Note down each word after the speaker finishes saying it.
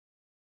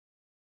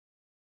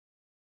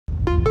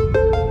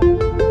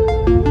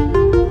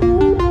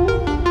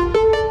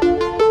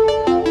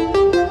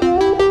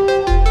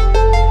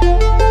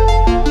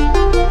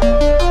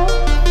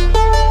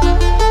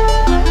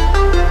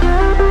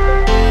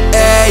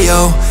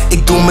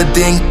ik doe mijn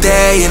ding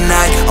day and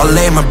night.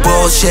 Alleen maar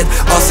bullshit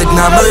als ik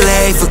naar mijn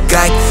leven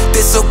kijk.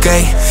 Het is oké,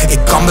 ik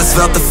kan best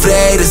wel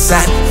tevreden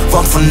zijn,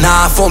 want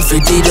vanavond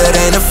vindt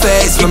iedereen een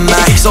feest met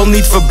mij. Ik zal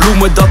niet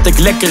verbloemen dat ik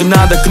lekker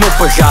naar de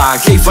knoppen ga.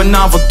 Geef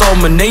vanavond al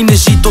mijn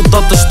energie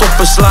totdat de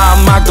stoppen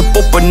slaan. Maak de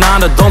poppen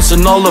aan het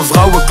dansen, alle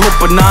vrouwen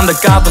kloppen aan. De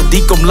kater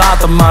die komt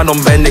later, maar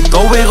dan ben ik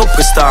alweer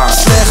opgestaan.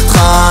 Slecht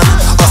gaan,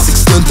 als ik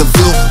stunten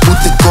wil,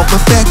 moet ik op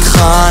mijn bek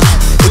gaan.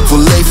 Ik wil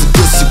leven,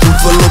 dus ik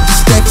moet wel op die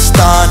stek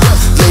staan.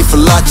 Het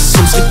leven laat je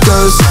soms geen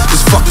keus,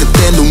 dus fuck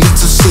het en doe niet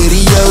zo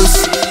serieus.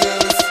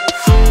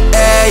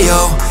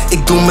 Eyoo,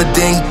 ik doe mijn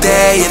ding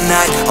day and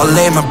night.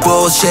 Alleen maar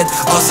bullshit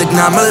als ik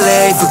naar mijn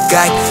leven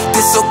kijk.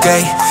 Het is oké,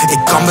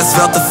 ik kan best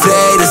wel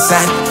tevreden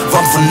zijn,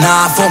 want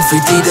vanavond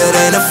vindt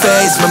iedereen een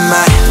feest met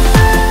mij.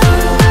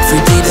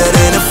 Vindt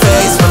iedereen een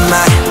feest met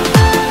mij.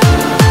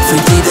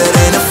 Vindt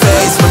iedereen een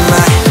feest met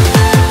mij.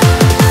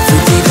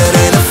 Vindt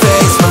iedereen een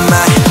feest met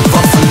mij.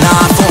 Want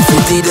vanavond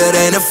vindt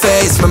iedereen een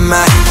feest met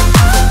mij.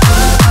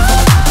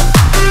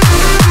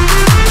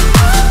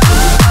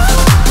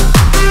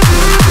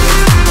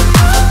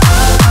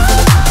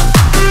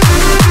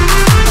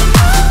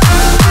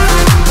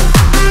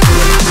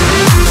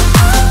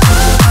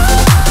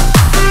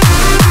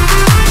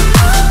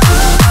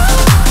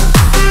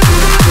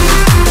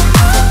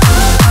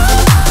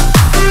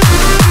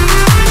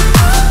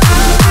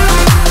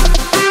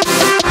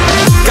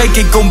 Kijk,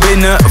 ik kom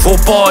binnen voor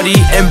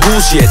party en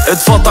bullshit.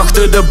 Het vat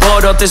achter de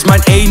bar, dat is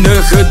mijn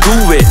enige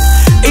doelwit.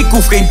 Ik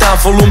hoef geen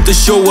tafel om te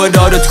showen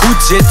dat het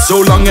goed zit,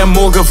 zolang er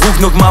morgen vroeg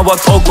nog maar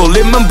wat alcohol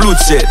in mijn bloed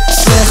zit.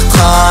 Slecht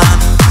gaan,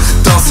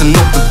 dansen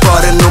op de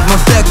bar en op mijn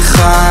bek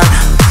gaan.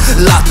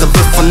 Laten we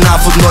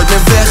vanavond nooit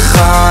meer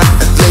weggaan.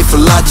 Het leven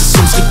laat je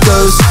soms geen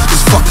keus,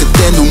 dus fuck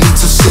het en doe niet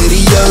zo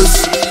serieus.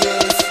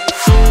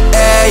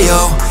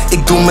 Eyoo,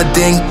 ik doe mijn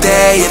ding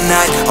day and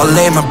night.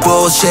 Alleen maar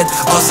bullshit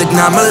als ik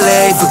naar mijn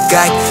leven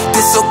kijk. Het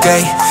is oké,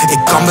 ik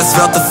kan best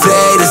wel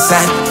tevreden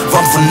zijn,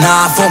 want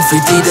vanavond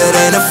vindt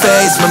iedereen een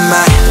feest met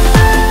mij.